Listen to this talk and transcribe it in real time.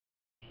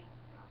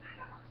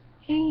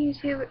Hey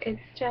YouTube, it's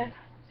Jess.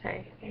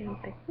 Sorry, I was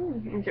like,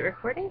 is it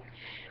recording?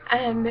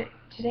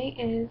 Today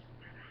is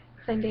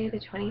Sunday the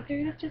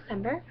 23rd of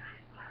December,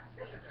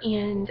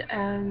 and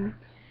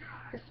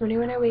this morning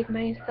when I weighed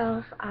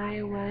myself,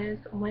 I was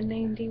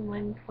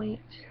 191.6.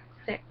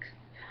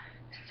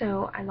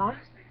 So I lost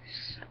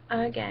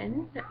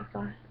again. I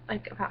lost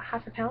like about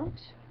half a pound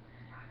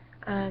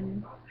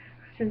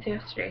since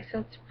yesterday. So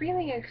it's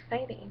really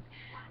exciting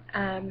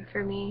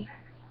for me,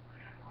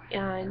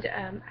 and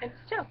I'm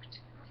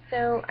stoked.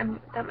 So I'm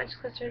that much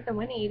closer to the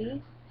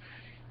 180,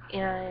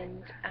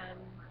 and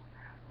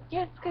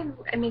yeah, it's good.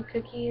 I made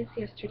cookies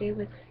yesterday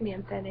with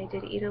Samantha, and I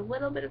did eat a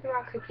little bit of the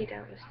raw cookie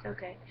dough. It was so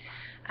good.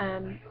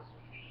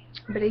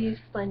 But I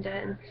used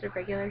Splenda instead of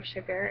regular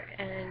sugar,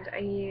 and I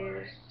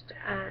used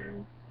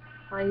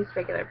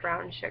regular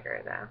brown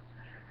sugar though.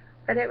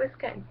 But it was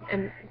good,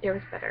 and it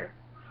was better.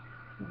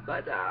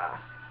 But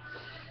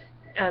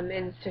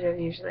instead of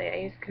usually I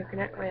use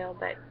coconut oil,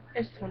 but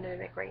I just wanted to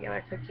make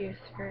regular cookies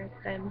for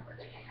them.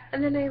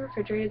 And then I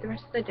refrigerated the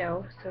rest of the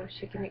dough so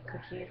she can make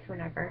cookies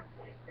whenever.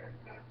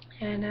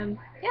 And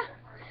yeah.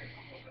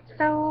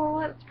 So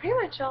that's pretty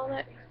much all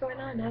that's going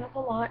on. Not a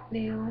whole lot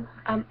new.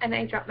 And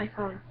I dropped my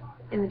phone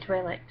in the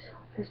toilet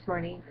this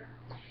morning,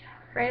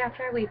 right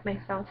after I weighed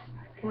myself.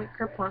 Went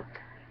kerplunk.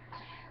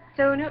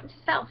 So note to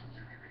self: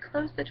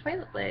 close the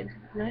toilet lid,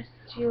 lest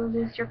you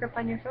lose your grip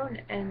on your phone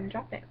and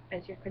drop it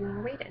as you're putting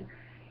your weight in.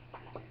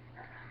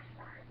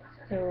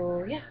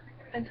 So yeah,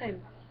 fun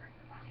time.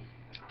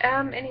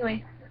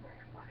 Anyway,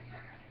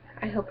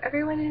 I hope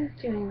everyone is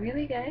doing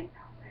really good.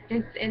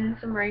 It's in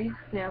some rice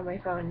now, my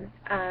phone.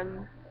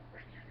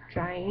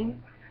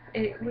 Drying.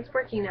 It was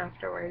working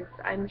afterwards.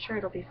 I'm sure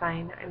it'll be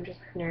fine. I'm just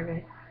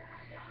nervous.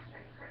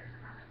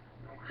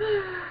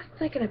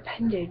 It's like an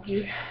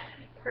appendage.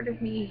 Part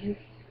of me is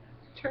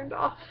turned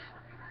off.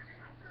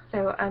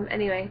 So,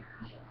 anyway,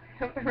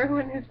 hope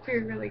everyone is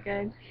doing really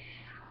good.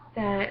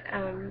 That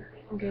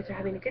you guys are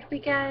having a good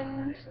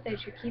weekend.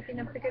 That you're keeping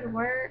up the good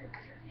work.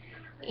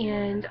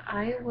 And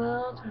I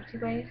will talk to you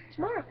guys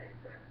tomorrow.